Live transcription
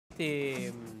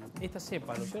esta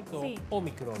cepa, ¿no es cierto? Sí.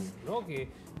 Ómicron, ¿no? Que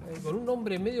con un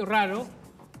nombre medio raro,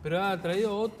 pero ha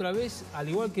traído otra vez, al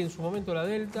igual que en su momento la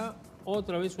Delta,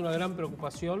 otra vez una gran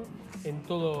preocupación en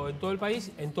todo el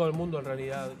país, en todo el mundo en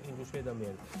realidad, inclusive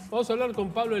también. Vamos a hablar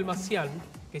con Pablo Elmassian,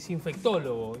 que es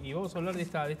infectólogo, y vamos a hablar de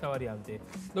esta variante.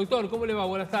 Doctor, ¿cómo le va?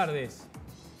 Buenas tardes.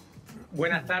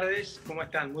 Buenas tardes, ¿cómo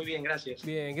están? Muy bien, gracias.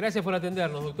 Bien, gracias por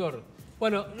atendernos, doctor.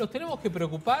 Bueno, ¿nos tenemos que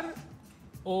preocupar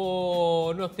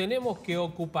o nos tenemos que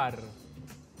ocupar?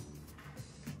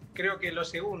 Creo que lo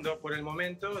segundo, por el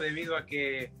momento, debido a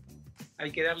que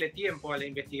hay que darle tiempo a la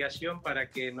investigación para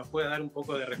que nos pueda dar un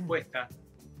poco de respuesta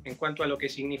en cuanto a lo que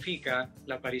significa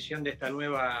la aparición de esta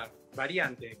nueva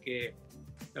variante, que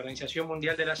la Organización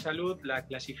Mundial de la Salud la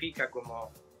clasifica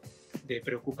como de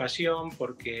preocupación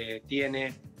porque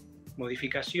tiene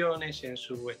modificaciones en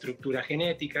su estructura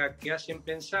genética que hacen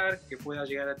pensar que pueda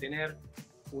llegar a tener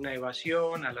una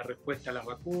evasión a la respuesta a las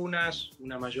vacunas,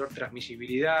 una mayor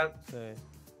transmisibilidad, sí,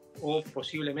 o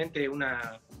posiblemente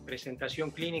una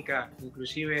presentación clínica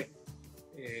inclusive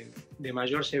de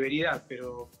mayor severidad,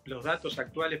 pero los datos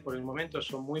actuales por el momento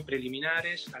son muy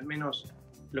preliminares, al menos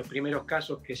los primeros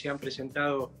casos que se han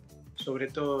presentado, sobre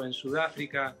todo en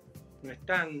Sudáfrica, no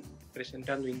están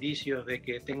presentando indicios de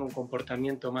que tenga un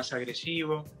comportamiento más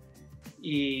agresivo,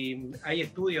 y hay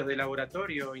estudios de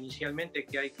laboratorio inicialmente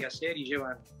que hay que hacer y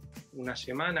llevan unas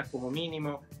semanas como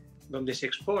mínimo, donde se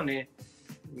expone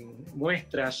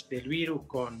muestras del virus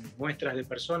con muestras de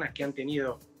personas que han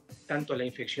tenido tanto la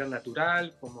infección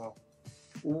natural como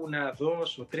 1,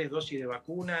 2 o 3 dosis de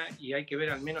vacuna, y hay que ver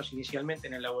al menos inicialmente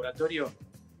en el laboratorio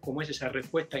cómo es esa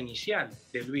respuesta inicial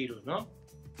del virus, ¿no?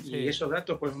 Sí. Y esos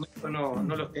datos por el momento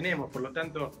no los tenemos, por lo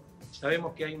tanto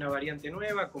sabemos que hay una variante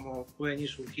nueva, como pueden ir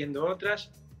surgiendo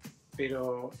otras,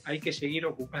 pero hay que seguir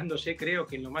ocupándose, creo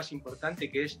que en lo más importante,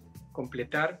 que es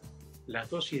completar las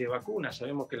dosis de vacunas.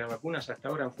 Sabemos que las vacunas hasta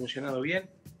ahora han funcionado bien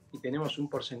y tenemos un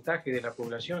porcentaje de la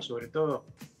población, sobre todo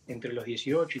entre los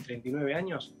 18 y 39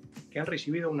 años, que han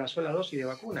recibido una sola dosis de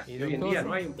vacuna. Y hoy en día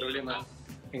no hay un problema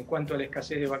en cuanto a la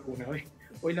escasez de vacunas.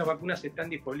 Hoy las vacunas están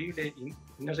disponibles y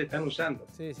no se están usando.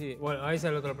 Sí, sí. Bueno, esa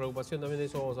es la otra preocupación, también de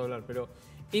eso vamos a hablar. Pero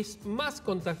 ¿es más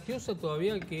contagiosa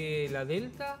todavía que la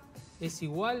Delta? ¿Es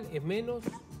igual? ¿Es menos?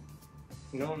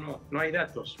 No hay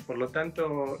datos. Por lo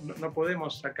tanto, no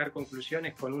podemos sacar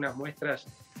conclusiones con unas muestras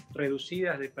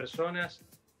reducidas de personas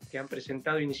que han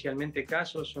presentado inicialmente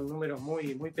casos. Son números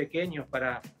muy pequeños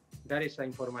para dar esa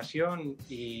información,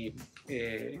 y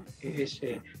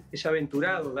es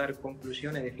aventurado dar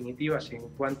conclusiones definitivas en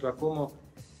cuanto a cómo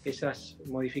esas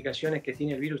modificaciones que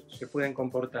tiene el virus se pueden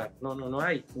comportar. No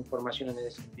hay información en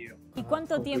ese sentido. ¿Y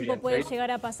cuánto tiempo puede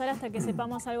llegar a pasar hasta que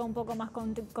sepamos algo un poco más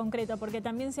concreto? Porque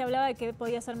también se hablaba de que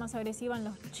podía ser más agresiva en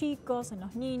los chicos, en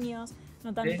los niños,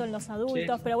 no tanto en los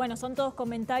adultos, pero bueno, son todos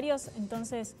comentarios,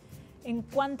 entonces, ¿en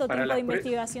cuánto tiempo de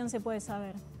investigación se puede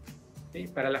saber? Sí,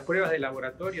 para las pruebas de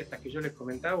laboratorio, estas que yo les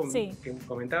comentaba, sí, que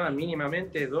comentaban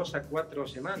mínimamente 2 a 4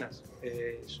 semanas,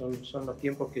 son los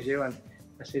tiempos que llevan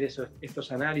a hacer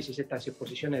estos análisis, estas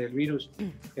exposiciones del virus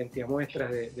frente a muestras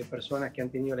de personas que han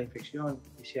tenido la infección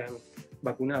y se han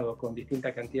vacunado con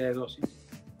distinta cantidad de dosis.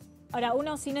 Ahora,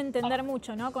 uno sin entender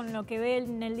mucho, ¿no?, con lo que ve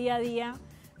en el día a día,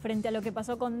 frente a lo que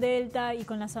pasó con Delta y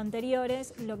con las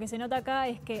anteriores, lo que se nota acá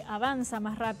es que avanza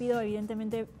más rápido,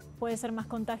 evidentemente puede ser más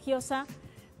contagiosa,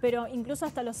 pero incluso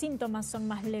hasta los síntomas son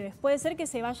más leves. ¿Puede ser que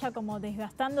se vaya como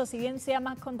desgastando, si bien sea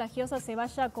más contagiosa, se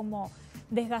vaya como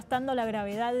desgastando la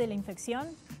gravedad de la infección?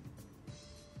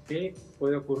 Sí,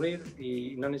 puede ocurrir,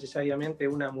 y no necesariamente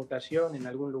una mutación en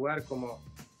algún lugar como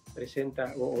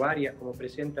presenta, o varias como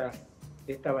presenta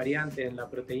esta variante en la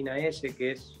proteína S,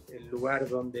 que es el lugar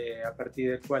donde, a partir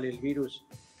del cual el virus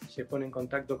se pone en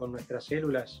contacto con nuestras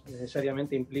células,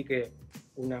 necesariamente implique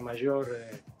una mayor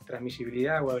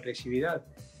transmisibilidad o agresividad.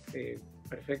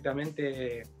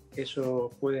 Perfectamente eso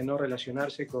puede no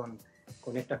relacionarse con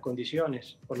estas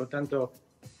condiciones. Por lo tanto,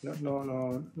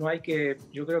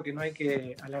 yo creo que no hay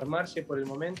que alarmarse por el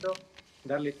momento,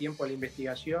 darle tiempo a la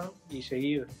investigación y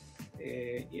seguir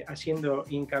haciendo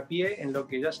hincapié en lo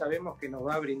que ya sabemos que nos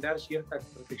va a brindar cierta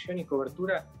protección y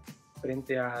cobertura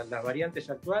frente a las variantes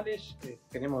actuales.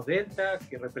 Tenemos Delta,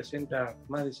 que representa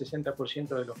más del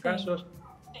 60% de los casos.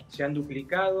 Se han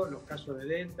duplicado los casos de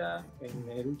Delta en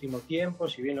el último tiempo,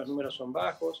 si bien los números son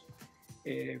bajos.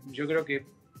 Yo creo que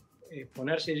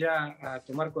ponerse ya a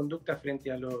tomar conducta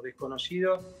frente a lo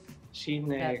desconocido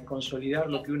sin consolidar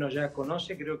lo que uno ya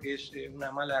conoce, creo que es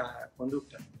una mala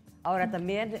conducta. Ahora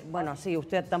también, bueno, sí,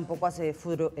 usted tampoco hace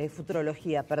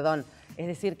futurología, perdón. Es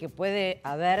decir, que puede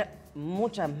haber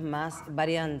muchas más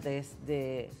variantes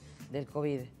del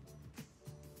COVID.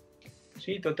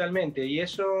 Sí, totalmente. Y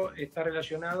eso está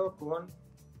relacionado con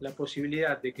la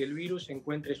posibilidad de que el virus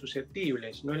encuentre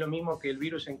susceptibles. No es lo mismo que el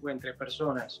virus encuentre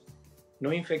personas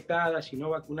no infectadas y no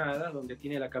vacunadas, donde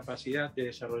tiene la capacidad de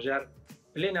desarrollar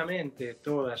plenamente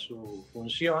toda su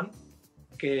función,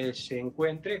 que se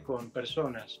encuentre con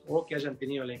personas o que hayan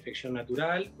tenido la infección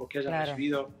natural o que hayan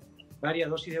recibido varias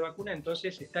dosis de vacuna.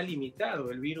 Entonces está limitado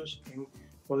el virus en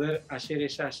poder hacer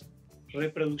esas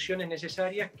reproducciones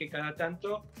necesarias que cada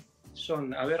tanto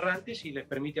son aberrantes y les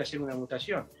permite hacer una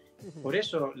mutación. Por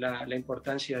eso la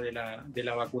importancia de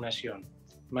la vacunación,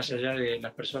 más allá de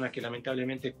las personas que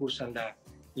lamentablemente cursan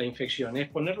la infección, es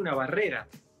poner una barrera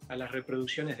a las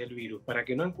reproducciones del virus para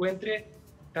que no encuentre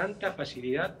tanta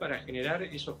facilidad para generar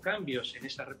esos cambios en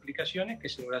esas replicaciones que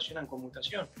se relacionan con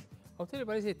mutación. ¿A usted le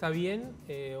parece que está bien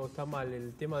o está mal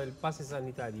el tema del pase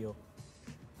sanitario?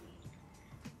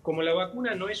 Como la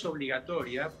vacuna no es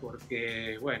obligatoria,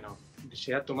 porque, bueno,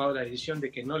 se ha tomado la decisión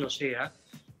de que no lo sea,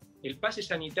 el pase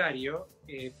sanitario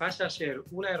pasa a ser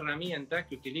una herramienta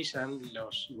que utilizan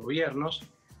los gobiernos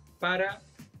para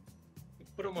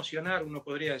promocionar, uno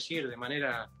podría decir, de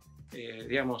manera,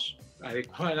 digamos,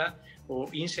 adecuada o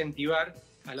incentivar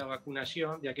a la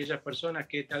vacunación de aquellas personas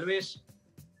que tal vez,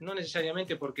 no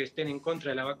necesariamente porque estén en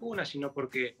contra de la vacuna, sino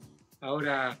porque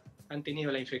ahora han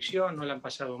tenido la infección, no la han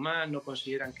pasado mal, no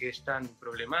consideran que es tan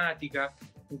problemática.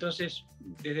 Entonces,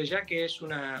 desde ya que es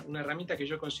una herramienta que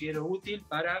yo considero útil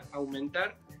para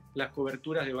aumentar las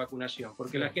coberturas de vacunación,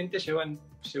 porque la gente se va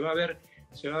a ver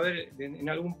en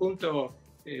algún punto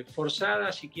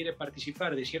forzada, si quiere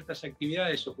participar de ciertas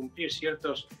actividades o cumplir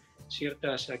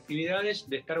ciertas actividades,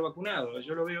 de estar vacunado.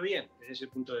 Yo lo veo bien desde ese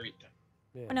punto de vista.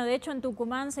 Bien. Bueno, de hecho en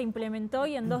Tucumán se implementó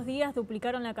y en 2 días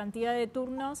duplicaron la cantidad de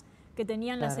turnos que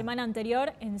tenían la semana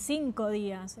anterior en 5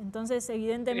 días. Entonces,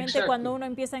 evidentemente, cuando uno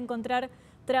empieza a encontrar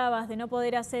trabas de no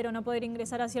poder hacer o no poder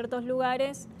ingresar a ciertos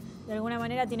lugares, de alguna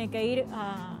manera tiene que ir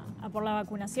a por la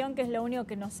vacunación, que es lo único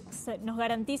que nos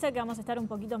garantiza que vamos a estar un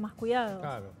poquito más cuidados.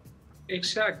 Claro.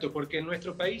 Exacto, porque en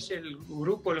nuestro país el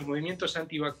grupo, los movimientos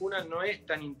antivacunas no es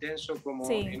tan intenso como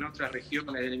en otras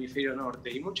regiones del hemisferio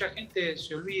norte. Y mucha gente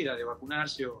se olvida de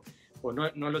vacunarse o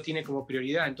no lo tiene como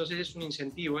prioridad. Entonces es un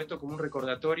incentivo, esto como un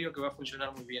recordatorio que va a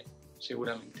funcionar muy bien,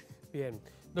 seguramente. Bien.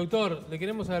 Doctor, le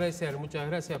queremos agradecer. Muchas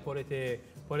gracias por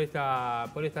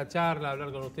esta charla.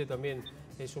 Hablar con usted también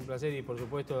es un placer y, por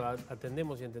supuesto,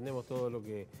 atendemos y entendemos todo lo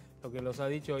que nos ha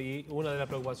dicho. Y una de las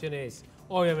preocupaciones es,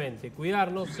 obviamente,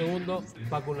 cuidarnos. Segundo,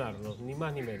 vacunarnos. Ni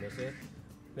más ni menos.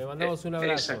 Le mandamos un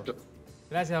abrazo. Exacto.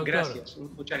 Gracias, doctor. Gracias.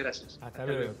 Muchas gracias. Hasta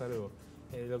luego. Hasta luego.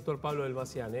 El doctor Pablo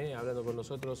Elmassian, hablando con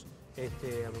nosotros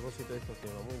a propósito de estos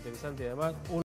temas. Muy interesante, además.